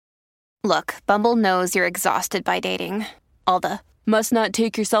Look, Bumble knows you're exhausted by dating. All the must not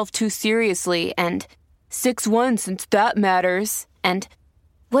take yourself too seriously and 6'1" since that matters. And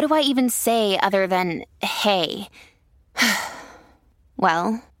what do I even say other than hey?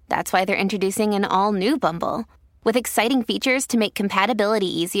 Well, that's why they're introducing an all-new Bumble with exciting features to make compatibility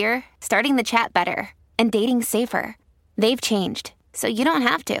easier, starting the chat better, and dating safer. They've changed, so you don't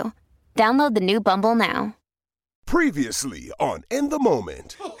have to. Download the new Bumble now. Previously on In the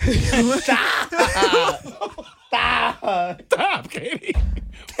Moment. Stop, Katie.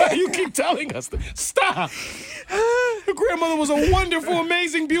 Why you keep telling us that? Stop. Your grandmother was a wonderful,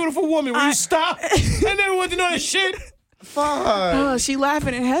 amazing, beautiful woman. Will you stop? I never wanted to know that shit. Fine. Oh, she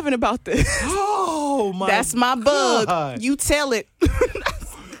laughing in heaven about this. Oh, my That's my bug. God. You tell it.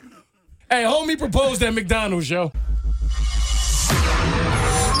 Hey, homie proposed at McDonald's, yo.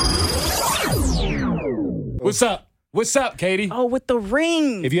 What's up? What's up, Katie? Oh, with the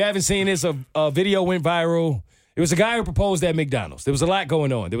ring. If you haven't seen this, a video went viral. It was a guy who proposed at McDonald's. There was a lot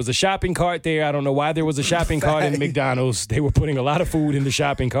going on. There was a shopping cart there. I don't know why there was a shopping cart in McDonald's. They were putting a lot of food in the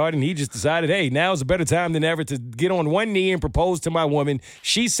shopping cart, and he just decided, hey, now's a better time than ever to get on one knee and propose to my woman.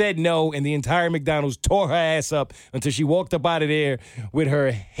 She said no, and the entire McDonald's tore her ass up until she walked up out of there with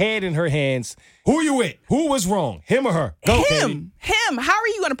her head in her hands. Who you with? Who was wrong? Him or her? Go, Katie. Him. How are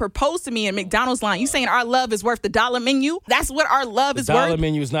you going to propose to me in McDonald's line? You saying our love is worth the dollar menu? That's what our love is The dollar worth?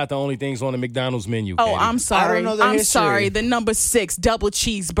 menu is not the only things on the McDonald's menu, Oh, Katie. I'm sorry. I don't know the I'm history. sorry. The number 6 double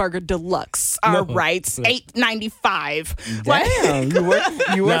cheeseburger deluxe. All right, $8.95. Damn,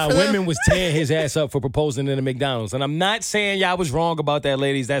 you work Nah, for them? women was tearing his ass up for proposing in the McDonald's. And I'm not saying y'all was wrong about that,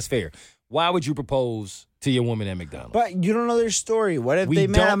 ladies. That's fair. Why would you propose to your woman at McDonald's? But you don't know their story. What if they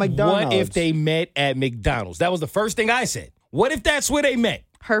met at McDonald's? What if they met at McDonald's? That was the first thing I said. What if that's where they met?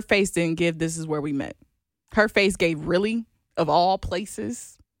 Her face didn't give this is where we met. Her face gave really, of all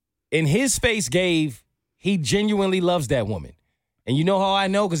places. And his face gave, he genuinely loves that woman. And you know how I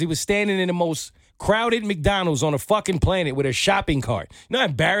know? Because he was standing in the most crowded McDonald's on a fucking planet with a shopping cart. You know how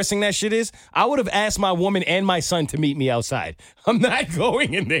embarrassing that shit is? I would have asked my woman and my son to meet me outside. I'm not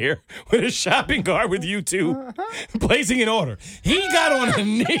going in there with a shopping cart with you two, placing an order. He got on a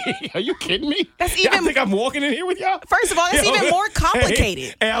knee. Are you kidding me? That's Y'all even- think I'm walking in here with y'all? First of all, that's even more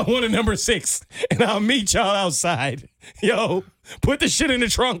complicated. Hey, I want a number 6, and I'll meet y'all outside. Yo, put the shit in the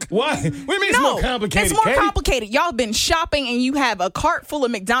trunk. Why? What do you mean it's No, more complicated? it's more Katie? complicated. Y'all been shopping and you have a cart full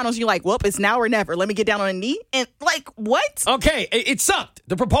of McDonald's. You're like, well, it's now or never. Let me get down on a knee. And like, what? Okay, it sucked.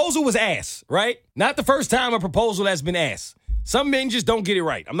 The proposal was ass, right? Not the first time a proposal has been ass. Some men just don't get it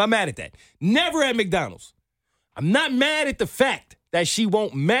right. I'm not mad at that. Never at McDonald's. I'm not mad at the fact that she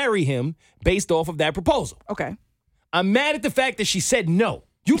won't marry him based off of that proposal. Okay. I'm mad at the fact that she said no.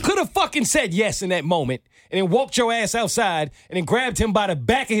 You could have fucking said yes in that moment and then walked your ass outside and then grabbed him by the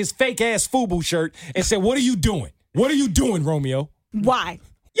back of his fake ass FUBU shirt and said, what are you doing? What are you doing, Romeo? Why?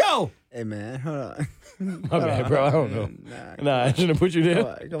 Yo! Hey, man, hold on. My bad, bro. I don't know. Nah, I shouldn't have put you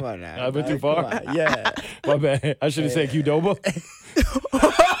there. Come on now. I've been too far. Come on. Yeah. My bad. I should have said Qdoba.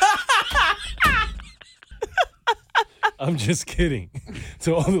 I'm just kidding.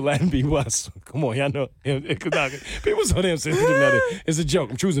 To all the Latin people, come on, y'all know. People saw them sensitive now. It's a joke.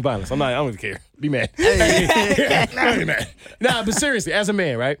 I'm choosing violence. I don't even care. Be mad. Be mad. Nah, but seriously, as a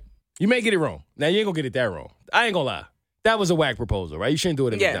man, right? You may get it wrong. Now, you ain't gonna get it that wrong. I ain't gonna lie. That was a whack proposal, right? You shouldn't do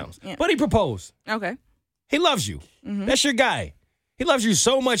it at McDonald's. Yeah. But he proposed. Okay. He loves you. That's your guy. He loves you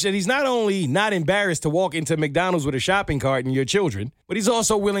so much that he's not only not embarrassed to walk into McDonald's with a shopping cart and your children, but he's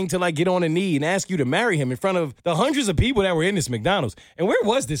also willing to like get on a knee and ask you to marry him in front of the hundreds of people that were in this McDonald's. And where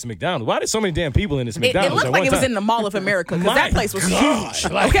was this McDonald's? Why did so many damn people in this It McDonald's? looked at like one it was time? in the Mall of America because My that place was God.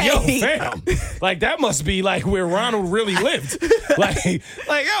 huge. Like, Okay. yo, fam. Like, that must be like where Ronald really lived. like,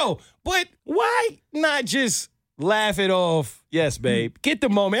 yo, but why not just laugh it off? Yes, babe. Get the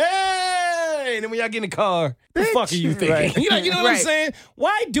moment. Hey! And then when y'all get in the car, the fuck are you thinking? Right. You know what I'm Right. saying?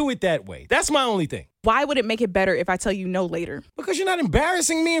 Why do it that way? That's my only thing. Why would it make it better if I tell you no later? Because you're not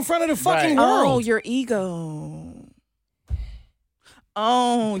embarrassing me in front of the fucking Right. world. Oh, your ego.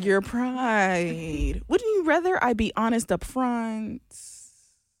 Oh, your pride. Wouldn't you rather I be honest up front?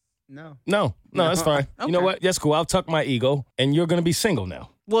 No. No, that's fine. You know Okay. what? That's cool. I'll tuck my ego, and you're going to be single now.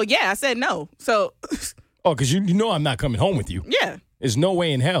 Well, yeah, I said no. So, Oh, because you know I'm not coming home with you. yeah. There's no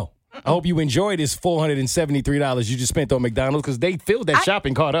way in hell. I hope you enjoy this $473 you just spent on McDonald's because they filled that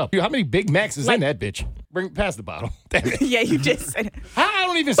shopping cart up. How many Big Macs is in that bitch? Pass the bottle. Damn it. Yeah, you just said it. I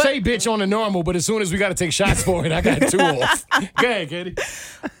don't even say bitch on the normal, but as soon as we got to take shots for it, I got 2 off. Go ahead, Katie.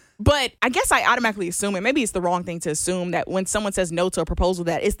 But I guess I automatically assume, and maybe it's the wrong thing to assume, that when someone says no to a proposal,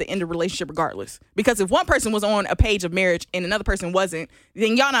 that it's the end of the relationship regardless. Because if one person was on a page of marriage and another person wasn't,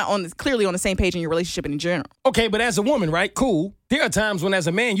 then y'all not clearly on the same page in your relationship in general. Okay, but as a woman, right? Cool. There are times when as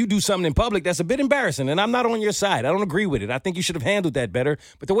a man, you do something in public that's a bit embarrassing, and I'm not on your side. I don't agree with it. I think you should have handled that better.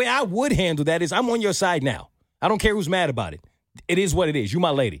 But the way I would handle that is I'm on your side now. I don't care who's mad about it. It is what it is. You my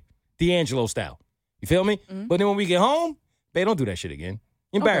lady. D'Angelo style. You feel me? Mm-hmm. But then when we get home, babe, don't do that shit again.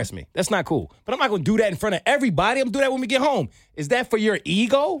 Embarrass me. That's not cool. But I'm not going to do that in front of everybody. I'm going to do that when we get home. Is that for your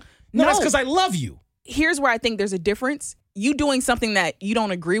ego? No, that's because I love you. Here's where I think there's a difference. You doing something that you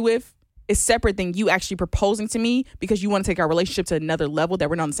don't agree with is separate than you actually proposing to me because you want to take our relationship to another level that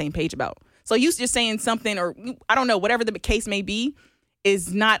we're not on the same page about. So you just saying something, or I don't know, whatever the case may be,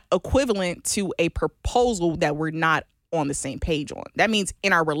 is not equivalent to a proposal that we're not on the same page on. That means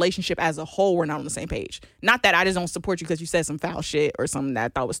in our relationship as a whole, we're not on the same page. Not that I just don't support you because you said some foul shit or something that I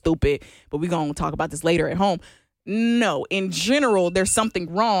thought was stupid, but we're going to talk about this later at home. No, in general, there's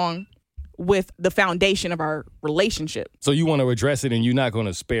something wrong with the foundation of our relationship. So you want to address it and you're not going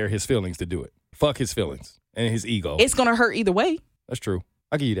to spare his feelings to do it. Fuck his feelings and his ego. It's going to hurt either way. That's true.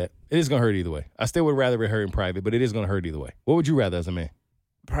 I'll give you that. It is going to hurt either way. I still would rather it hurt in private, but it is going to hurt either way. What would you rather as a man?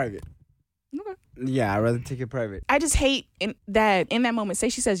 Private. Okay. Yeah, I'd rather take it private. I just hate in that moment, say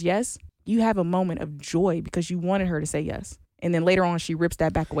she says yes, you have a moment of joy because you wanted her to say yes. And then later on, she rips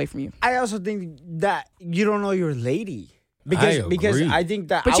that back away from you. I also think that you don't know your lady. Because I think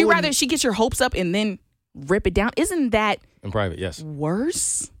that... But you rather she gets your hopes up and then rip it down? Isn't that... In private, yes.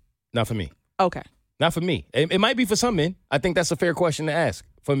 Worse? Not for me. Okay. Not for me. It might be for some men. I think that's a fair question to ask.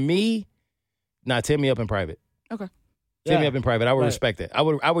 For me, tear me up in private. Okay. Tear me up in private. I would respect that.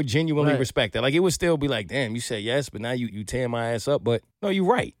 I would genuinely respect that. Like, it would still be like, damn, you said yes, but now you tear my ass up. But no, you're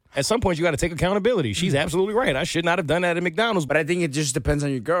right. At some point, you got to take accountability. She's absolutely right. I should not have done that at McDonald's. But I think it just depends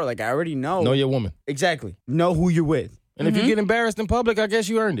on your girl. Like, I already know. Know your woman. Exactly. Know who you're with. And if you get embarrassed in public, I guess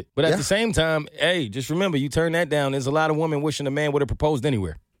you earned it. But at the same time, hey, just remember, you turn that down. There's a lot of women wishing a man would have proposed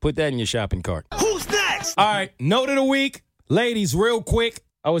anywhere. Put that in your shopping cart. Who's next? All right, note of the week. Ladies, real quick,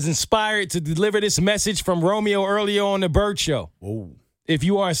 I was inspired to deliver this message from Romeo earlier on the Burt Show. Whoa. If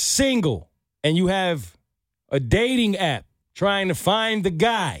you are single and you have a dating app trying to find the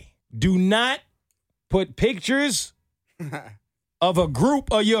guy, do not put pictures of a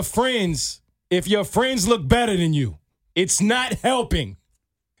group of your friends if your friends look better than you. It's not helping.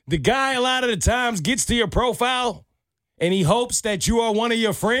 The guy a lot of the times gets to your profile and he hopes that you are one of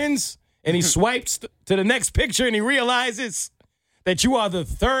your friends and he swipes to the next picture and he realizes that you are the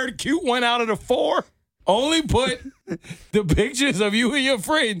third cute one out of the four. Only put the pictures of you and your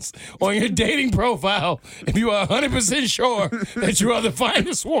friends on your dating profile if you are 100% sure that you are the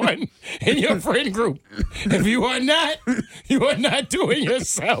finest one in your friend group. If you are not doing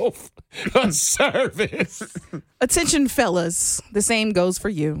yourself a service. Attention, fellas. The same goes for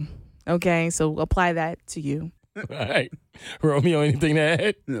you. Okay, so apply that to you. All right. Romeo, anything to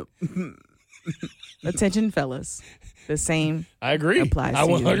add? No. Attention, fellas. The same. I agree. Applies I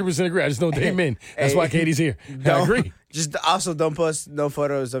 100% agree. I just don't date men. That's why Katie's here. I agree. Just also don't post no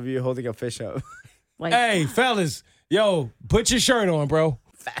photos of you holding a fish up. Hey, fellas, yo, put your shirt on, bro.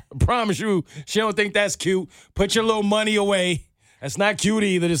 I promise you, she don't think that's cute. Put your little money away. That's not cute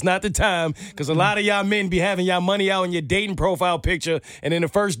either. It's not the time because a lot of y'all men be having y'all money out in your dating profile picture and then the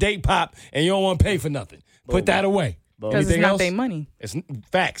first date pop and you don't want to pay for nothing. Put that away. Because it's not their money. It's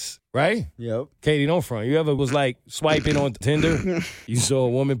facts, right? Yep. Katie, don't front. You ever was like swiping on Tinder? You saw a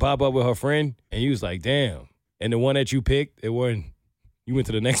woman pop up with her friend, and you was like, damn. And the one that you picked, it wasn't. You went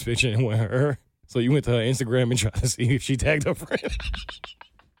to the next picture and it wasn't her. So you went to her Instagram and tried to see if she tagged her friend.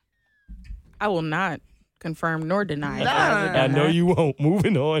 I will not confirm nor deny. I know you won't.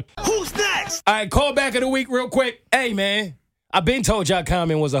 Moving on. Who's next? All right, call back of the week real quick. Hey, man. I've been told y'all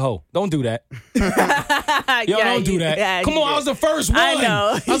Common was a hoe. Don't do that. Don't do that. Yeah, come on, I was the first one. I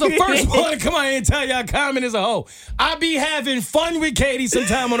know. I was the first one to come out here and tell y'all Common is a hoe. I be having fun with Katie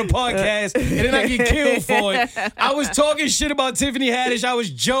sometime on the podcast, and then I get killed for it. I was talking shit about Tiffany Haddish. I was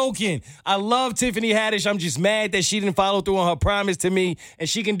joking. I love Tiffany Haddish. I'm just mad that she didn't follow through on her promise to me, and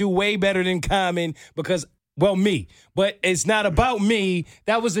she can do way better than Common because me. But it's not about me.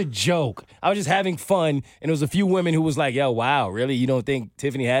 That was a joke. I was just having fun. And there was a few women who was like, yo, wow, really? You don't think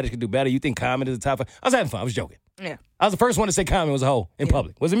Tiffany Haddish could do better? You think Common is the top 5? I was having fun. I was joking. Yeah. I was the first one to say Common was a hoe in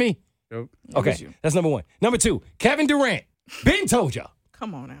public. Was it me? Nope. Okay. That's number one. Number two, Kevin Durant. Ben told y'all.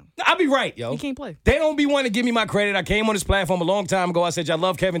 Come on now. I'll be right, yo. He can't play. They don't be wanting to give me my credit. I came on this platform a long time ago. I said, y'all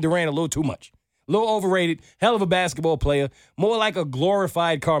love Kevin Durant a little too much. A little overrated. Hell of a basketball player. More like a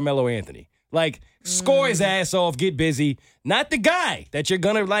glorified Carmelo Anthony. Like, score his ass off, get busy. Not the guy that you're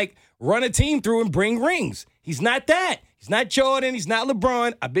going to, like, run a team through and bring rings. He's not that. He's not Jordan. He's not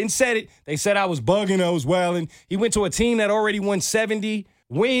LeBron. I've been said it. They said I was bugging. I was wilding. He went to a team that already won 70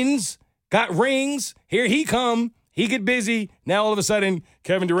 wins, got rings. Here he come. He get busy. Now, all of a sudden,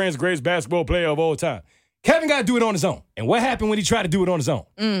 Kevin Durant's greatest basketball player of all time. Kevin got to do it on his own. And what happened when he tried to do it on his own?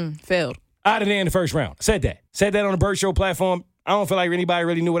 Failed. Out of there in the first round. Said that on the Burt Show platform. I don't feel like anybody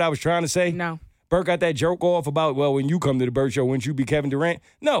really knew what I was trying to say. No. Burt got that joke off about, well, when you come to the Burt Show, wouldn't you be Kevin Durant?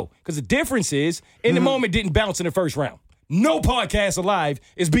 No, because the difference is, in the moment, didn't bounce in the first round. No podcast alive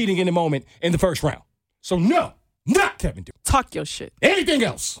is beating in the moment in the first round. So, no, not Kevin Durant. Talk your shit. Anything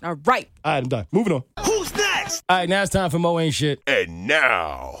else? All right. All right, I'm done. Moving on. Who's next? All right, now it's time for Mo Ain't Shit. And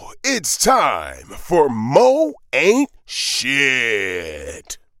now it's time for Mo Ain't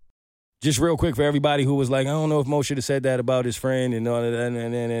Shit. Just real quick for everybody who was like, I don't know if Mo should have said that about his friend and all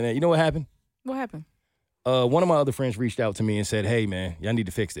that. You know what happened? What happened? One of my other friends reached out to me and said, hey, man, y'all need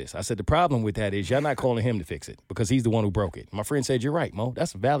to fix this. I said, the problem with that is y'all not calling him to fix it because he's the one who broke it. My friend said, you're right, Mo.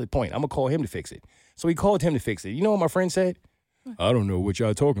 That's a valid point. I'm going to call him to fix it. So he called him to fix it. You know what my friend said? I don't know what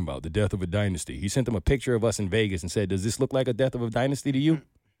y'all talking about, the death of a dynasty. He sent him a picture of us in Vegas and said, does this look like a death of a dynasty to you?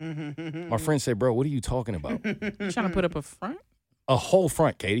 My friend said, bro, what are you talking about? You trying to put up a front? A whole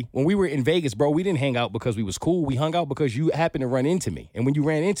front, Katie. When we were in Vegas, bro, we didn't hang out because we was cool. We hung out because you happened to run into me. And when you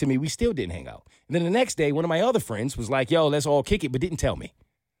ran into me, we still didn't hang out. And then the next day, one of my other friends was like, yo, let's all kick it, but didn't tell me.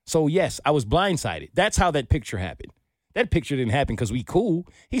 So, yes, I was blindsided. That's how that picture happened. That picture didn't happen because we cool.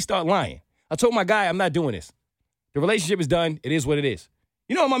 He started lying. I told my guy, I'm not doing this. The relationship is done. It is what it is.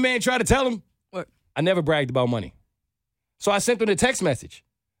 You know what my man tried to tell him? What? I never bragged about money. So I sent him a text message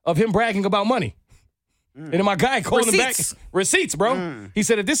of him bragging about money. And then my guy called him back. Receipts, bro. He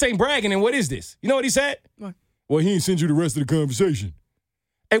said, if this ain't bragging, then what is this? You know what he said? What? Well, he ain't send you the rest of the conversation.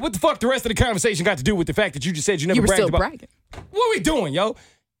 Hey, what the fuck the rest of the conversation got to do with the fact that you just said you never bragged about? Bragging. What are we doing, yo?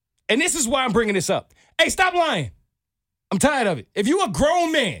 And this is why I'm bringing this up. Hey, stop lying. I'm tired of it. If you a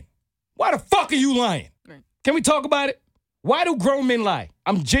grown man, why the fuck are you lying? Right. Can we talk about it? Why do grown men lie?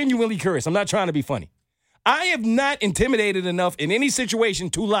 I'm genuinely curious. I'm not trying to be funny. I have not intimidated enough in any situation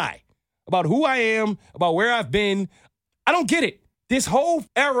to lie about who I am, about where I've been. I don't get it. This whole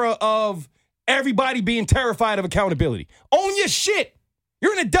era of everybody being terrified of accountability. Own your shit.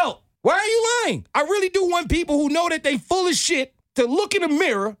 You're an adult. Why are you lying? I really do want people who know that they full of shit to look in the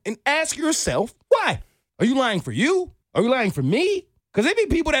mirror and ask yourself, why? Are you lying for you? Are you lying for me? Because there be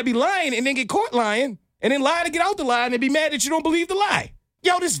people that be lying and then get caught lying and then lie to get out the lie and then be mad that you don't believe the lie.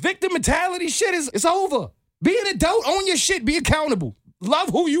 Yo, this victim mentality shit it's over. Be an adult. Own your shit. Be accountable. Love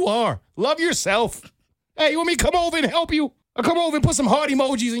who you are. Love yourself. Hey, you want me to come over and help you? Or come over and put some heart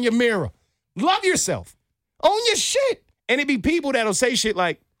emojis in your mirror. Love yourself. Own your shit. And it be people that'll say shit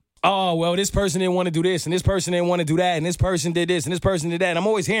like, oh, well, this person didn't want to do this, and this person didn't want to do that, and this person did this, and this person did that. And I'm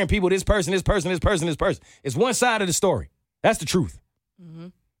always hearing people, this person. It's one side of the story. That's the truth. Mm-hmm.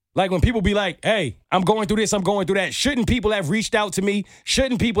 Like when people be like, hey, I'm going through this, I'm going through that. Shouldn't people have reached out to me?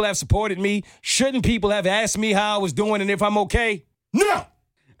 Shouldn't people have supported me? Shouldn't people have asked me how I was doing and if I'm okay? No.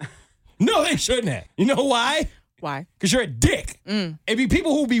 No, they shouldn't have. You know why? Why? Because you're a dick. It be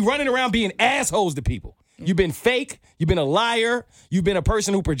people who be running around being assholes to people. You've been fake. You've been a liar. You've been a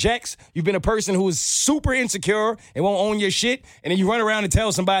person who projects. You've been a person who is super insecure and won't own your shit. And then you run around and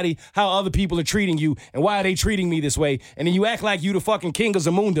tell somebody how other people are treating you and why are they treating me this way. And then you act like you the fucking king of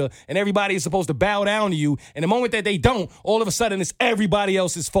Zamunda and everybody is supposed to bow down to you. And the moment that they don't, all of a sudden it's everybody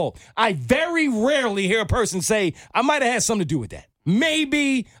else's fault. I very rarely hear a person say, I might have had something to do with that.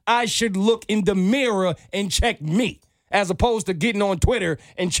 Maybe I should look in the mirror and check me, as opposed to getting on Twitter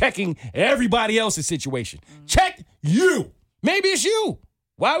and checking everybody else's situation. Check you. Maybe it's you.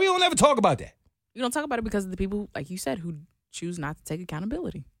 Why we don't ever talk about that? You don't talk about it because of the people, like you said, who choose not to take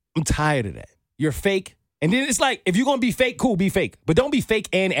accountability. I'm tired of that. You're fake. And then it's like, if you're going to be fake, cool, be fake. But don't be fake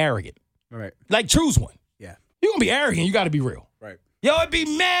and arrogant. Right. Like, choose one. Yeah. You're going to be arrogant, you got to be real. Right. Yo, it'd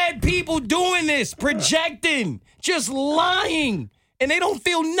be mad people doing this, projecting, just lying. And they don't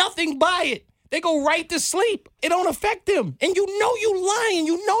feel nothing by it. They go right to sleep. It don't affect them. And you know you lying.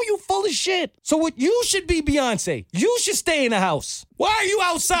 You know you full of shit. So what you should be, Beyonce, you should stay in the house. Why are you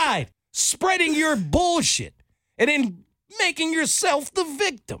outside spreading your bullshit and then making yourself the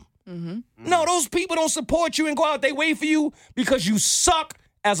victim? Mm-hmm. No, those people don't support you and go out. They wait for you because you suck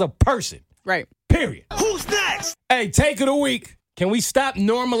as a person. Right. Period. Who's next? Hey, take of the week. Can we stop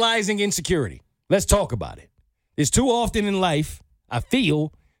normalizing insecurity? Let's talk about it. It's too often in life, I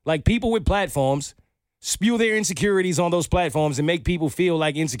feel, like people with platforms spew their insecurities on those platforms and make people feel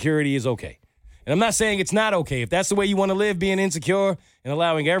like insecurity is okay. And I'm not saying it's not okay. If that's the way you want to live, being insecure and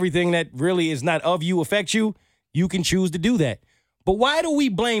allowing everything that really is not of you affect you, you can choose to do that. But why do we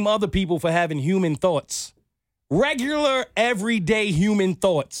blame other people for having human thoughts? Regular, everyday human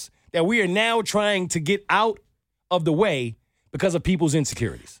thoughts that we are now trying to get out of the way because of people's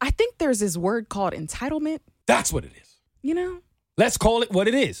insecurities. I think there's this word called entitlement. That's what it is. You know? Let's call it what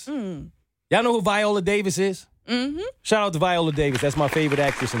it is. Y'all know who Viola Davis is? Mm-hmm. Shout out to Viola Davis. That's my favorite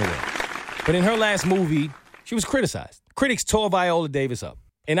actress in the world. But in her last movie, she was criticized. Critics tore Viola Davis up.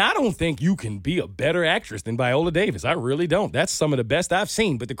 And I don't think you can be a better actress than Viola Davis. I really don't. That's some of the best I've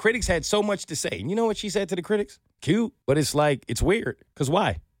seen. But the critics had so much to say. And you know what she said to the critics? Cute, but it's like, it's weird. Because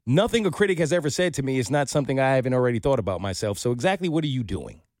why? Nothing a critic has ever said to me is not something I haven't already thought about myself. So exactly what are you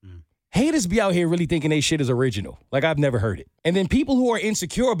doing? Haters be out here really thinking they shit is original. Like I've never heard it. And then people who are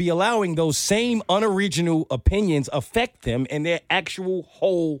insecure be allowing those same unoriginal opinions affect them in their actual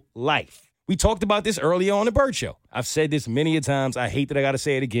whole life. We talked about this earlier on the Bird Show. I've said this many a times. I hate that I got to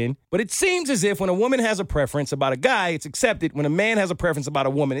say it again. But it seems as if when a woman has a preference about a guy, it's accepted. When a man has a preference about a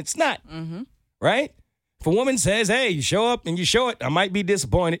woman, it's not. Mm-hmm. Right? If a woman says, hey, you show up and you show it, I might be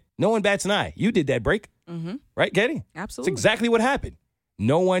disappointed. No one bats an eye. You did that break. Mm-hmm. Right, Katie? Absolutely. That's exactly what happened.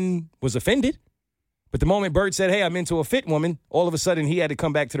 No one was offended. But the moment Bird said, hey, I'm into a fit woman, all of a sudden he had to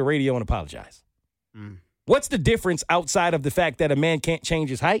come back to the radio and apologize. What's the difference outside of the fact that a man can't change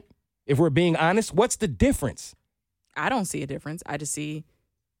his height? If we're being honest, what's the difference? I don't see a difference. I just see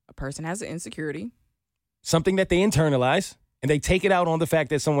a person has an insecurity. Something that they internalize, and they take it out on the fact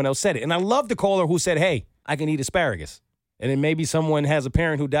that someone else said it. And I love the caller who said, hey, I can eat asparagus. And then maybe someone has a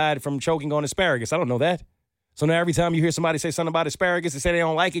parent who died from choking on asparagus. I don't know that. So now every time you hear somebody say something about asparagus and say they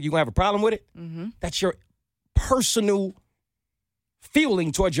don't like it, you're going to have a problem with it? Mm-hmm. That's your personal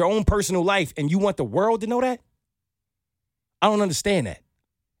feeling towards your own personal life, and you want the world to know that? I don't understand that.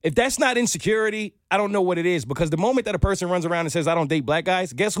 If that's not insecurity, I don't know what it is, because the moment that a person runs around and says, I don't date black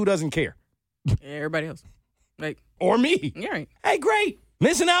guys, guess who doesn't care? Everybody else. Like, or me. Yeah, right. Hey, great.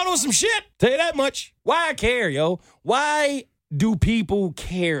 Missing out on some shit. Tell you that much. Why I care, yo? Why do people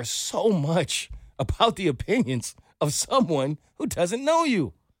care so much about the opinions of someone who doesn't know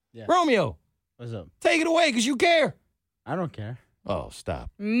you? Yeah. Romeo. What's up? Take it away, because you care. I don't care. Oh,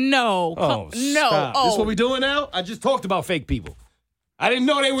 stop. No. Oh, no. stop. Oh. This what we doing now? I just talked about fake people. I didn't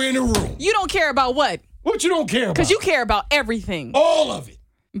know they were in the room. You don't care about what? What you don't care about? Because you care about everything. All of it.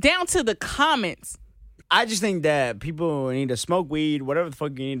 Down to the comments. I just think that people need to smoke weed, whatever the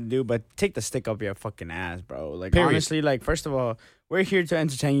fuck you need to do, but take the stick up your fucking ass, bro. Like, Period. Honestly, like, first of all, we're here to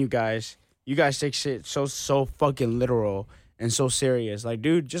entertain you guys. You guys take shit so fucking literal and so serious. Like,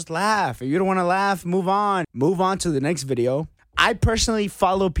 dude, just laugh. If you don't want to laugh, move on. Move on to the next video. I personally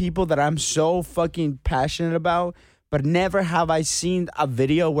follow people that I'm so fucking passionate about, but never have I seen a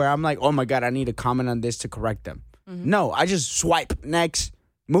video where I'm like, oh my God, I need to comment on this to correct them. Mm-hmm. No, I just swipe next,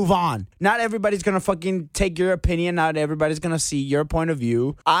 move on. Not everybody's going to fucking take your opinion. Not everybody's going to see your point of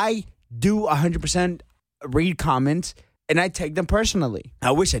view. I do 100% read comments and I take them personally.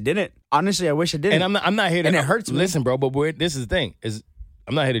 I wish I didn't. Honestly, I wish I didn't. And I'm not here to... And it hurts me. Listen, bro, but this is the thing.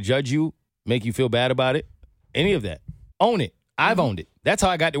 I'm not here to judge you, make you feel bad about it, any of that. Own it. I've owned it. That's how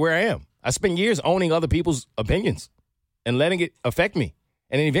I got to where I am. I spent years owning other people's opinions and letting it affect me.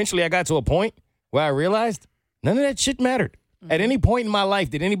 And then eventually I got to a point where I realized none of that shit mattered. Mm-hmm. At any point in my life,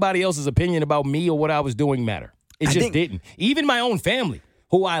 did anybody else's opinion about me or what I was doing matter? It just didn't. Even my own family,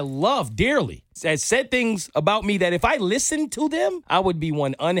 who I love dearly, has said things about me that if I listened to them, I would be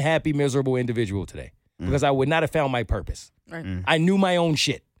one unhappy, miserable individual today because I would not have found my purpose. Right. I knew my own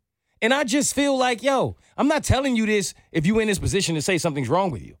shit. And I just feel like, yo, I'm not telling you this if you're in this position to say something's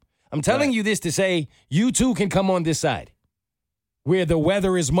wrong with you. I'm telling you this to say you too can come on this side where the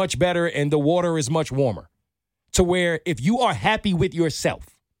weather is much better and the water is much warmer. To where if you are happy with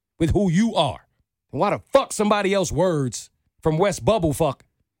yourself, with who you are, why the fuck somebody else's words from West Bubblefuck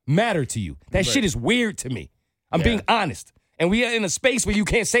matter to you? That shit is weird to me. I'm being honest. And we are in a space where you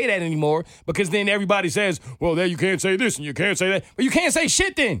can't say that anymore because then everybody says, well, there you can't say this and you can't say that. But you can't say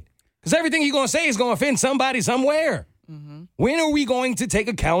shit then. Because everything you're going to say is going to offend somebody somewhere. Mm-hmm. When are we going to take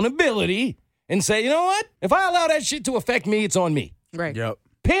accountability and say, you know what? If I allow that shit to affect me, it's on me. Right. Yep.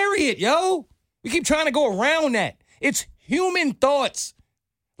 Period, yo. We keep trying to go around that. It's human thoughts.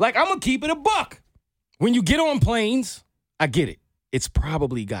 Like, I'm going to keep it a buck. When you get on planes, I get it. It's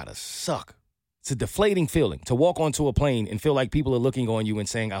probably got to suck. It's a deflating feeling to walk onto a plane and feel like people are looking on you and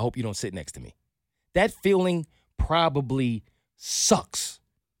saying, I hope you don't sit next to me. That feeling probably sucks.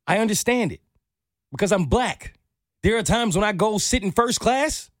 I understand it because I'm black. There are times when I go sit in first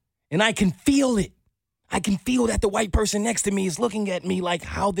class and I can feel it. I can feel that the white person next to me is looking at me like,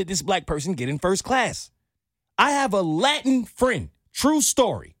 how did this black person get in first class? I have a Latin friend, true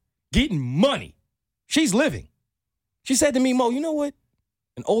story, getting money. She's living. She said to me, Mo, you know what?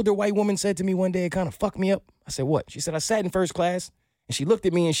 An older white woman said to me one day, it kind of fucked me up. I said, what? She said, I sat in first class, and she looked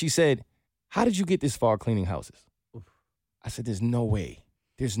at me and she said, how did you get this far cleaning houses? I said, there's no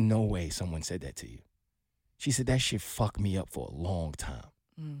way someone said that to you. She said, that shit fucked me up for a long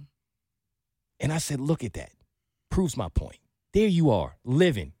time. And I said, look at that. Proves my point. There you are,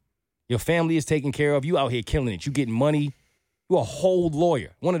 living. Your family is taken care of. You out here killing it. You getting money. You a whole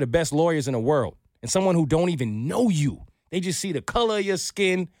lawyer, one of the best lawyers in the world. And someone who don't even know you. They just see the color of your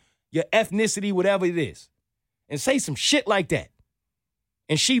skin, your ethnicity, whatever it is. And say some shit like that.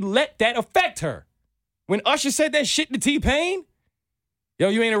 And she let that affect her. When Usher said that shit to T-Pain, yo,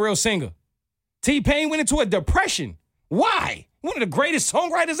 you ain't a real singer. T-Pain went into a depression. Why? One of the greatest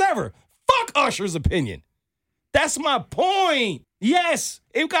songwriters ever. Fuck Usher's opinion. That's my point. Yes,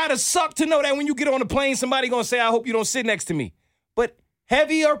 it gotta suck to know that when you get on a plane, somebody gonna say, I hope you don't sit next to me. But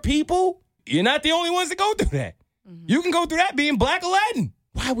heavier people, you're not the only ones that go through that. You can go through that being black or Latin.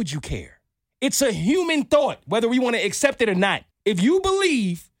 Why would you care? It's a human thought, whether we want to accept it or not. If you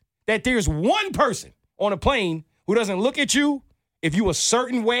believe that there's one person on a plane who doesn't look at you if you a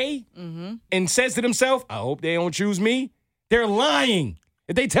certain way and says to themselves, I hope they don't choose me, they're lying.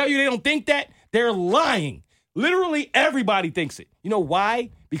 If they tell you they don't think that, they're lying. Literally everybody thinks it. You know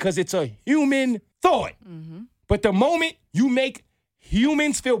why? Because it's a human thought. But the moment you make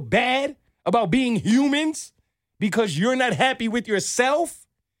humans feel bad about being humans because you're not happy with yourself,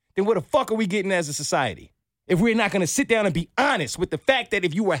 then what the fuck are we getting as a society? If we're not going to sit down and be honest with the fact that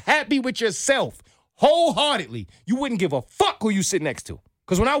if you were happy with yourself wholeheartedly, you wouldn't give a fuck who you sit next to.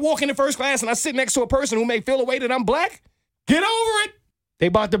 Because when I walk into first class and I sit next to a person who may feel a way that I'm black, get over it. They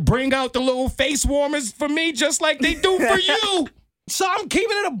about to bring out the little face warmers for me just like they do for you. So I'm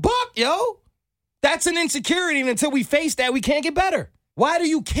keeping it a buck, yo. That's an insecurity, and until we face that, we can't get better. Why do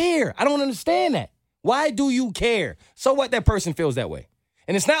you care? I don't understand that. Why do you care? So what that person feels that way?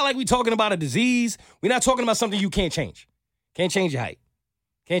 And it's not like we're talking about a disease. We're not talking about something you can't change. Can't change your height.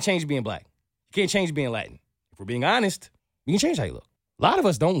 Can't change being black. You can't change being Latin. If we're being honest, you can change how you look. A lot of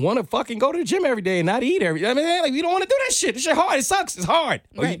us don't want to fucking go to the gym every day and not eat every day. I mean, like, we don't want to do that shit. This shit hard. It sucks. It's hard.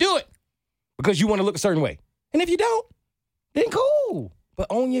 Or you do it because you want to look a certain way. And if you don't, then cool. But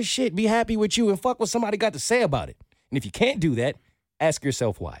own your shit. Be happy with you and fuck what somebody got to say about it. And if you can't do that, ask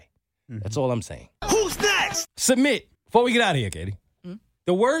yourself why. That's all I'm saying. Who's next? Submit. Before we get out of here, Katie.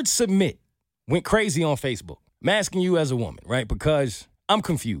 The word submit went crazy on Facebook. I'm asking you as a woman, right? Because I'm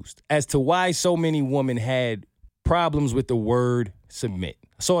confused as to why so many women had problems with the word submit.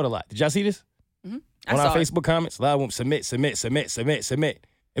 I saw it a lot. Did y'all see this? On our Facebook comments, a lot of them submit.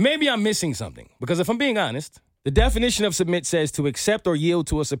 And maybe I'm missing something. Because if I'm being honest, the definition of submit says to accept or yield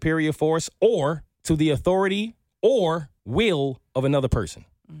to a superior force or to the authority or will of another person.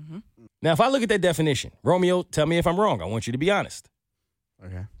 Now, if I look at that definition, Romeo, tell me if I'm wrong. I want you to be honest.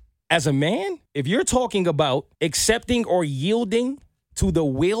 Okay. As a man, if you're talking about accepting or yielding to the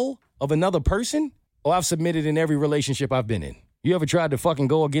will of another person, I've submitted in every relationship I've been in. You ever tried to fucking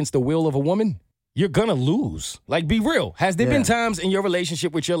go against the will of a woman? You're gonna lose. Like, be real. Has there been times in your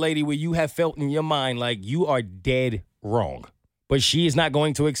relationship with your lady where you have felt in your mind like you are dead wrong, but she is not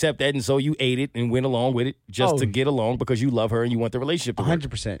going to accept that, and so you ate it and went along with it just to get along because you love her and you want the relationship to work?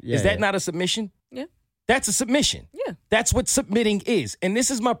 100%. Yeah, is that not a submission? Yeah. That's a submission. Yeah. That's what submitting is. And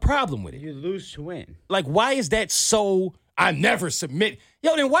this is my problem with it. You lose to win. Like, why is that so, I never submit?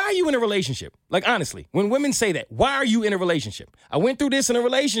 Yo, then why are you in a relationship? Like, honestly, when women say that, why are you in a relationship? I went through this in a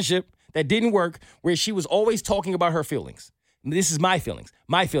relationship that didn't work where she was always talking about her feelings. This is my feelings,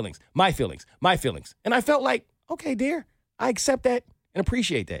 my feelings, my feelings, my feelings. And I felt like, okay, dear, I accept that and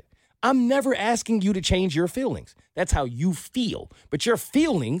appreciate that. I'm never asking you to change your feelings. That's how you feel. But your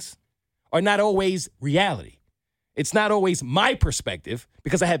feelings are not always reality. It's not always my perspective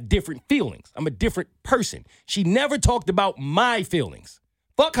because I have different feelings. I'm a different person. She never talked about my feelings.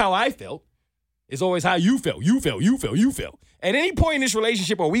 Fuck how I felt. It's always how you felt. You felt. At any point in this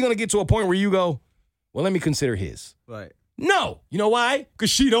relationship, are we going to get to a point where you go, well, let me consider his? Right. No. You know why? Because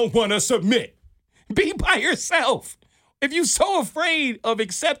she don't want to submit. Be by yourself. If you're so afraid of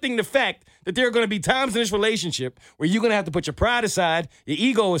accepting the fact that there are going to be times in this relationship where you're going to have to put your pride aside, your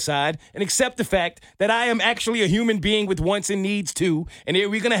ego aside, and accept the fact that I am actually a human being with wants and needs too, and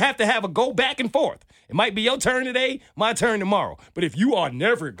we're going to have a go back and forth. It might be your turn today, my turn tomorrow. But if you are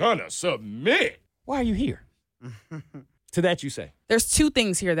never going to submit, why are you here? To that you say. There's two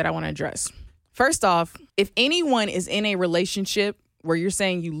things here that I want to address. First off, if anyone is in a relationship where you're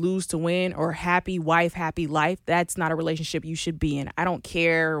saying you lose to win or happy wife, happy life, that's not a relationship you should be in. I don't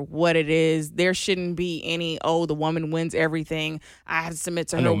care what it is. There shouldn't be any, the woman wins everything. I have to submit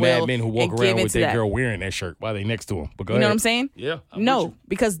to her will. I know mad men who walk around with their that. girl wearing that shirt while they next to him. But go you know ahead. what I'm saying? Yeah. No,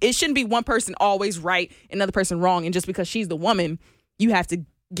 because it shouldn't be one person always right, another person wrong. And just because she's the woman, you have to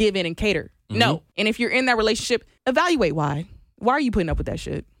give in and cater. Mm-hmm. No. And if you're in that relationship, evaluate why. Why are you putting up with that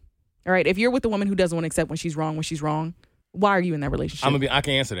shit? All right. If you're with a woman who doesn't want to accept when she's wrong, why are you in that relationship? I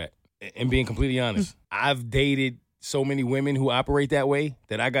can answer that. And being completely honest, I've dated so many women who operate that way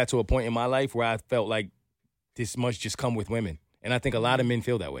that I got to a point in my life where I felt like this must just come with women. And I think a lot of men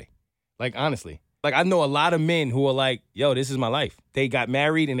feel that way. Like, honestly. Like, I know a lot of men who are like, yo, this is my life. They got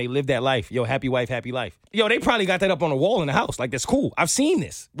married and they lived that life. Yo, happy wife, happy life. Yo, they probably got that up on the wall in the house. Like, that's cool. I've seen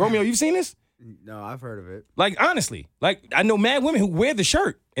this. Romeo, you've seen this? No, I've heard of it. Like, honestly. Like, I know mad women who wear the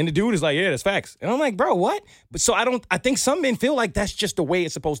shirt. And the dude is like, yeah, that's facts. And I'm like, bro, what? But so I think some men feel like that's just the way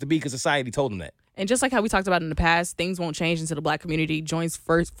it's supposed to be because society told them that. And just like how we talked about in the past, things won't change until the black community joins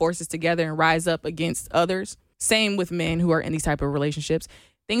forces together and rise up against others. Same with men who are in these type of relationships.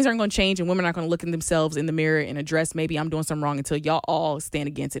 Things aren't going to change and women aren't going to look at themselves in the mirror and address maybe I'm doing something wrong until y'all all stand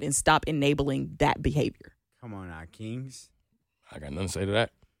against it and stop enabling that behavior. Come on now, kings. I got nothing to say to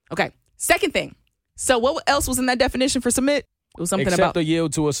that. Okay. Second thing. So what else was in that definition for submit? It was something Accept about or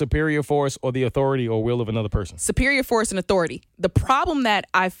yield to a superior force or the authority or will of another person. superior force and authority. The problem that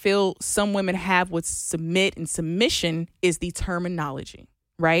I feel some women have with submit and submission is the terminology,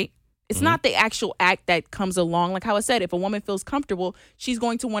 right? It's not the actual act that comes along. Like how I said, if a woman feels comfortable, she's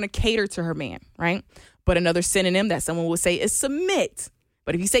going to want to cater to her man, right? But another synonym that someone would say is submit.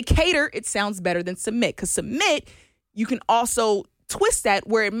 But if you say cater, it sounds better than submit. Because submit, you can also twist that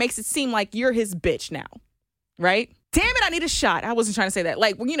where it makes it seem like you're his bitch now, right? Damn it, I need a shot. I wasn't trying to say that.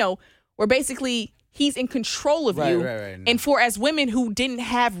 Like, where basically he's in control of you. Right. No. And for as women who didn't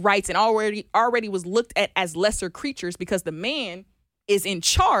have rights and already was looked at as lesser creatures because the man is in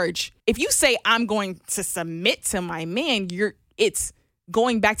charge, if you say I'm going to submit to my man, it's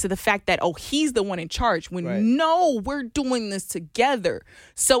going back to the fact that, he's the one in charge. When no, we're doing this together.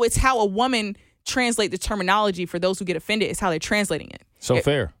 So it's how a woman translate the terminology for those who get offended. It's how they're translating it. So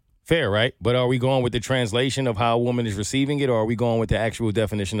fair, right? But are we going with the translation of how a woman is receiving it, or are we going with the actual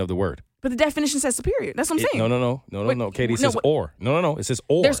definition of the word? But the definition says superior. That's what I'm saying. No. Katie, it says or. No. It says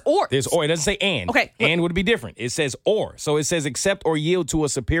or. There's or. There's or. It doesn't say and. Okay. And would be different. It says or. So it says accept or yield to a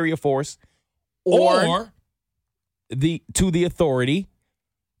superior force or to the authority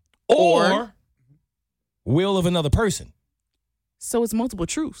or will of another person. So it's multiple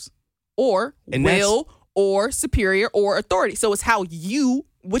truths. Or And will or superior or authority. So it's how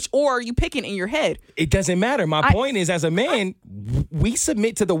which or are you picking in your head? It doesn't matter. My point is, as a man, we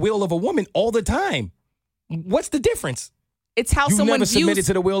submit to the will of a woman all the time. What's the difference? It's how You someone never views. submitted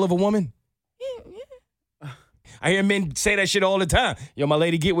to the will of a woman? I hear men say that shit all the time. Yo, my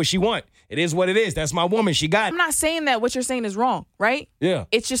lady get what she want. It is what it is. That's my woman. She got I'm it. not saying that what you're saying is wrong, right? Yeah.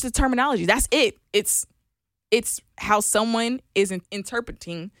 It's just the terminology. That's it. It's how someone is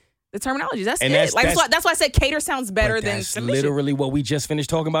interpreting the terminology. That's And it. that's- That's why I said cater sounds better But than that's submission. literally what we just finished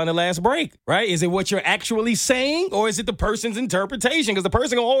talking about in the last break, right? Is it what you're actually saying, or is it the person's interpretation? Because the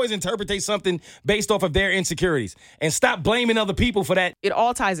person can always interpret something based off of their insecurities. And stop blaming other people for that. It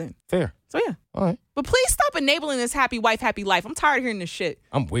all ties in. Fair. So yeah. All right. But please stop enabling this happy wife, happy life. I'm tired of hearing this shit.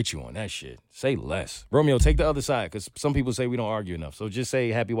 I'm with you on that shit. Say less. Romeo, take the other side, because some people say we don't argue enough. So just say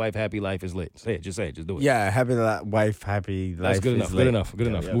happy wife, happy life is lit. Say it. Just say it. Just do it. Yeah, happy wife, happy life. That's good enough. is Good lit. enough. Good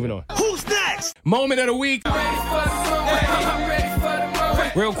enough. Yeah. Moving on. Who's next? Moment of the week.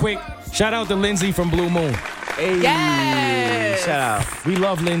 Real quick, shout out to Lindsay from Blue Moon. Hey, Yes. shout out. We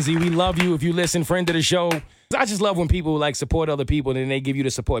love Lindsay. We love you. If you listen, friend of the show. I just love when people like support other people and then they give you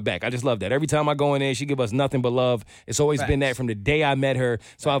the support back. I just love that. Every time I go in there, she give us nothing but love. It's always been that from the day I met her.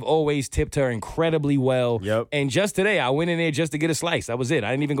 So I've always tipped her incredibly well. Yep. And just today, I went in there just to get a slice. That was it.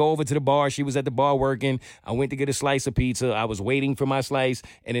 I didn't even go over to the bar. She was at the bar working. I went to get a slice of pizza. I was waiting for my slice.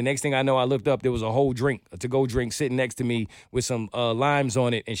 And the next thing I know, I looked up, there was a whole drink, a to-go drink sitting next to me with some limes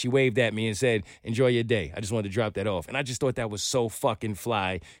on it. And she waved at me and said, enjoy your day. I just wanted to drop that off. And I just thought that was so fucking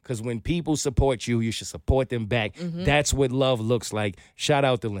fly. Because when people support you, you should support them back. That's what love looks like. Shout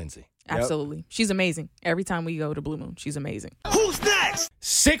out to Lindsay. Absolutely. She's amazing. Every time we go to Blue Moon, she's amazing. Who's next?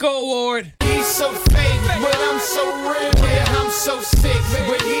 Sicko Award. He's so fake, but I'm so real. Yeah, I'm so sick,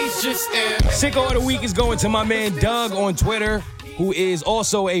 but he's just ill. Sicko of the week is going to my man Doug on Twitter, who is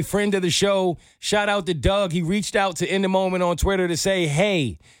also a friend of the show. Shout out to Doug. He reached out to In the Moment on Twitter to say,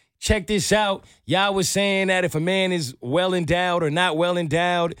 hey, check this out. Y'all was saying that if a man is well endowed or not well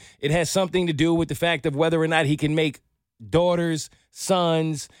endowed, it has something to do with the fact of whether or not he can make daughters,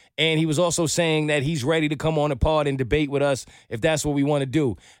 sons, and he was also saying that he's ready to come on the pod and debate with us if that's what we want to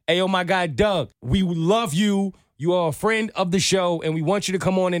do. Hey, oh my guy, Doug, we love you. You are a friend of the show, and we want you to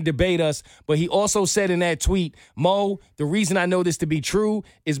come on and debate us. But he also said in that tweet, Mo, the reason I know this to be true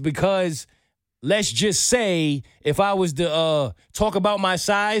is because let's just say if I was to talk about my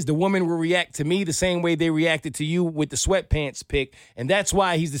size, the woman will react to me the same way they reacted to you with the sweatpants pick. And that's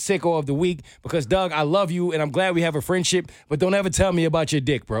why he's the sicko of the week, because, Doug, I love you, and I'm glad we have a friendship, but don't ever tell me about your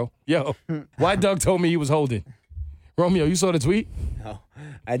dick, bro. Yo, why Doug told me he was holding? Romeo, you saw the tweet? No,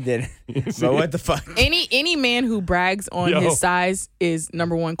 I didn't. But what the fuck? Any man who brags on his size is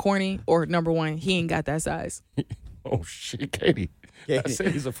number one corny, or number one he ain't got that size. Oh shit, Katie. I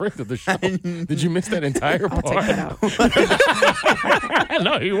said he's a friend of the show. Did you miss that entire part? I'll take that out.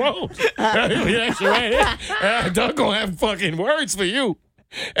 No, he won't. That's right. Doug gonna have fucking words for you.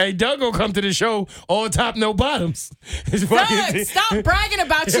 Hey, Doug gonna come to the show all top, no bottoms. Doug, stop bragging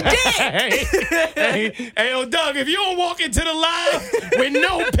about your dick. hey, Doug, if you don't walk into the live with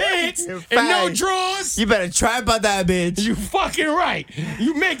no pants and no drawers, you better try about that, bitch. You fucking right.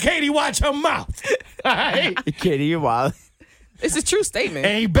 You make Katie watch her mouth. All right? Katie, you're wild. It's a true statement.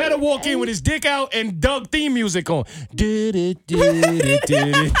 And he better walk in with his dick out and Doug theme music on.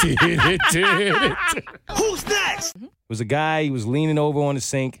 Who's next? It was a guy, he was leaning over on the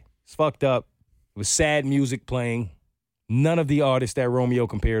sink. It's fucked up. It was sad music playing. None of the artists that Romeo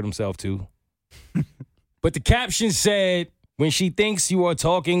compared himself to. But the caption said, when she thinks you are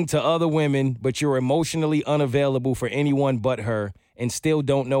talking to other women, but you're emotionally unavailable for anyone but her and still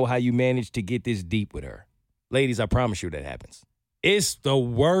don't know how you managed to get this deep with her. Ladies, I promise you that happens. It's the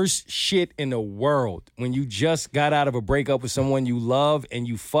worst shit in the world when you just got out of a breakup with someone you love and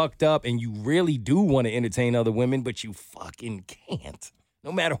you fucked up and you really do want to entertain other women, but you fucking can't.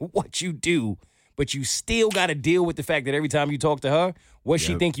 No matter what you do, but you still got to deal with the fact that every time you talk to her, what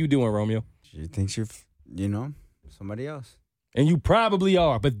she think you doing, Romeo? She thinks you're, somebody else. And you probably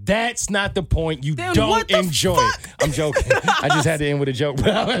are, but that's not the point. You Then don't what the enjoy fuck? it. I'm joking. I just had to end with a joke.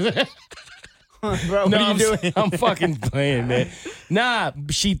 Bro, what are you doing? I'm fucking playing, man. Nah,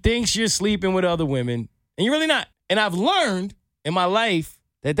 she thinks you're sleeping with other women, and you're really not. And I've learned in my life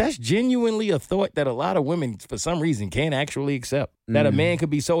that that's genuinely a thought that a lot of women, for some reason, can't actually accept. That a man could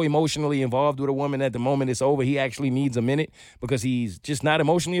be so emotionally involved with a woman at the moment it's over, he actually needs a minute because he's just not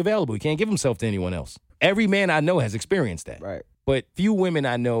emotionally available. He can't give himself to anyone else. Every man I know has experienced that. Right. But few women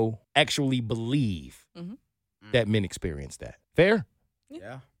I know actually believe that men experience that. Fair?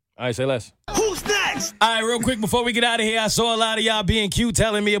 Yeah. All right, say less. Who's next? All right, real quick before we get out of here, I saw a lot of y'all being cute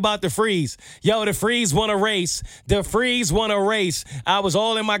telling me about the Freeze. Yo, the Freeze won a race. The Freeze won a race. I was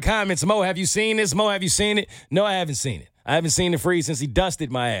all in my comments. Mo, have you seen this? Mo, have you seen it? No, I haven't seen it. I haven't seen the Freeze since he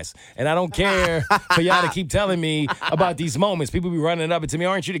dusted my ass. And I don't care for y'all to keep telling me about these moments. People be running up to me,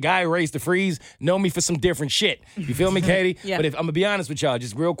 aren't you the guy who raced the Freeze? Know me for some different shit. You feel me, Katie? Yeah. But if I'm going to be honest with y'all,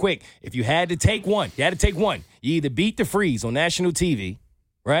 just real quick, if you had to take one, you either beat the Freeze on national TV,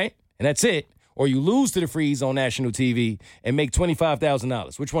 right? And that's it. Or you lose to the Freeze on national TV and make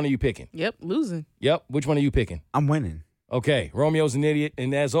 $25,000. Which one are you picking? Yep, losing. Yep. Which one are you picking? I'm winning. Okay. Romeo's an idiot.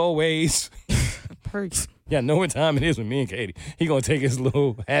 And as always, Perks. yeah, know what time it is with me and Katie. He going to take his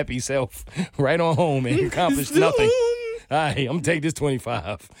little happy self right on home and accomplish nothing. All right, I'm going to take this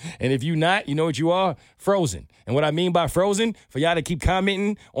 25. And if you not, you know what you are? Frozen. And what I mean by frozen, for y'all to keep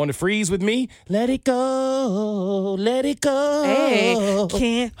commenting on the Freeze with me, let it go, let it go. Hey,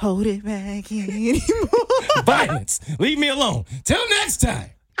 can't hold it back anymore. Violence. Leave me alone. Till next time.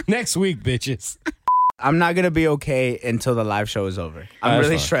 Next week, bitches. I'm not going to be okay until the live show is over. I'm That's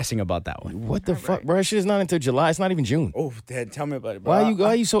really fine. stressing about that one. What the fuck, bro? Shit is not until July. It's not even June. Oh, Dad, tell me about it, bro. Why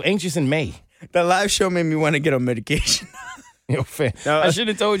are you so anxious in May? The live show made me want to get on medication. Yo, fam. No. I should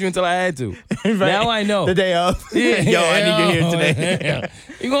have told you until I had to. Right. Now I know. The day of. Yo, I need you here today. Yeah.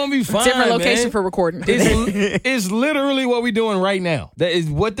 You're going to be fine, Different location man. for recording. It's literally what we're doing right now. That is,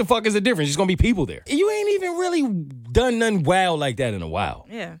 what the fuck is the difference? There's going to be people there. You ain't even really done nothing wild like that in a while.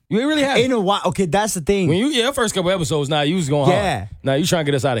 Yeah. You ain't really have. In a while. Okay, that's the thing. When your first couple episodes, now you was going Yeah. hard. Now you trying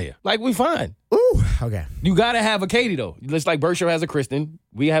to get us out of here. Like, we fine. Ooh, okay. You got to have a Katie, though. Just like Berkshire has a Kristen,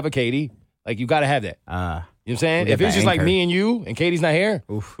 we have a Katie. Like, you got to have that. You know what I'm saying? We'll If get it's that just like anchor. me and you and Katie's not here,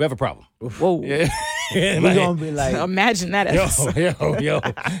 we have a problem. Whoa. Yeah. We're going to be like, Imagine that Yo, episode. yo.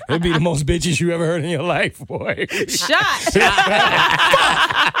 It'd be the most bitches you ever heard in your life, boy. Shot.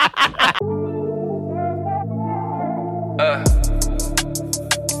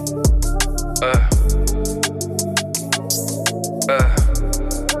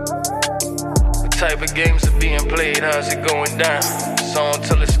 The type of games are being played, how's it going down? It's on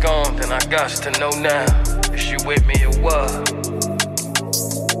till it's gone, then I got to know now. If she with me or what?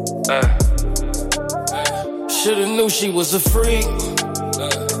 Shoulda knew she was a freak.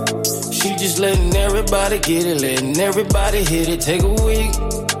 She just letting everybody get it, letting everybody hit it, take a week.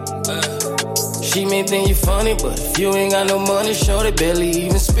 She may think you funny, but if you ain't got no money, shorty barely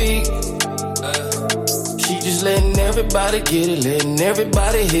even speak. She just letting everybody get it, letting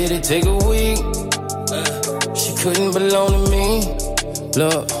everybody hit it, take a week. She couldn't belong to me,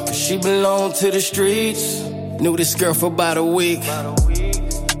 look, cause she belonged to the streets. Knew this girl for about a week.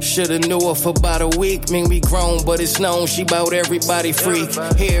 Shoulda knew her for about a week. Mean we grown, but it's known she bout everybody freak.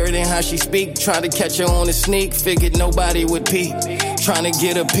 Hear it in how she speak. Tried to catch her on the sneak. Figured nobody would peek. Trying to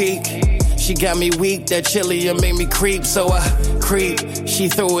get a peek. She got me weak. That chillier made me creep. So I creep. She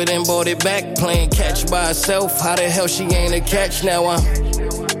threw it and brought it back. Playing catch by herself. How the hell she ain't a catch? Now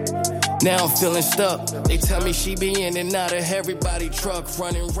I'm feeling stuck. They tell me she be in and out of everybody truck.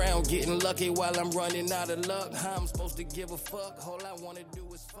 Running around getting lucky while I'm running out of luck. How I'm supposed to give a fuck? All I wanna do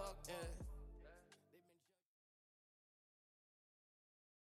is fuck.